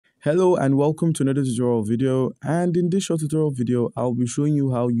Hello and welcome to another tutorial video, and in this short tutorial video I'll be showing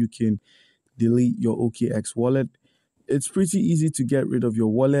you how you can delete your OKEX wallet. It's pretty easy to get rid of your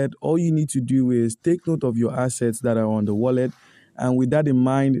wallet. All you need to do is take note of your assets that are on the wallet, and with that in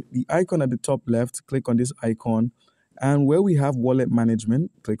mind, the icon at the top left, click on this icon, and where we have wallet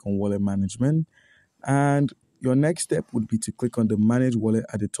management, click on wallet management, and your next step would be to click on the manage wallet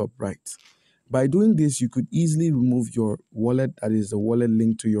at the top right. By doing this, you could easily remove your wallet, that is the wallet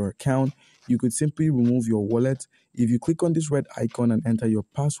linked to your account. You could simply remove your wallet. If you click on this red icon and enter your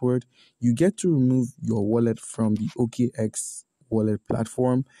password, you get to remove your wallet from the OKEX wallet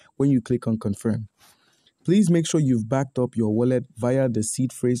platform when you click on confirm. Please make sure you've backed up your wallet via the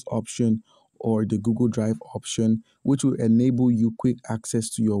seed phrase option or the Google Drive option, which will enable you quick access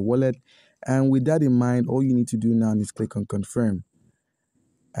to your wallet. And with that in mind, all you need to do now is click on confirm.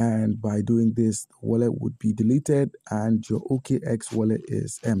 And by doing this, the wallet would be deleted and your OKEX wallet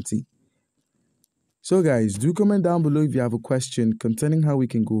is empty. So guys, do comment down below if you have a question concerning how we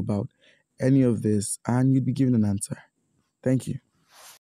can go about any of this, and you'd be given an answer. Thank you.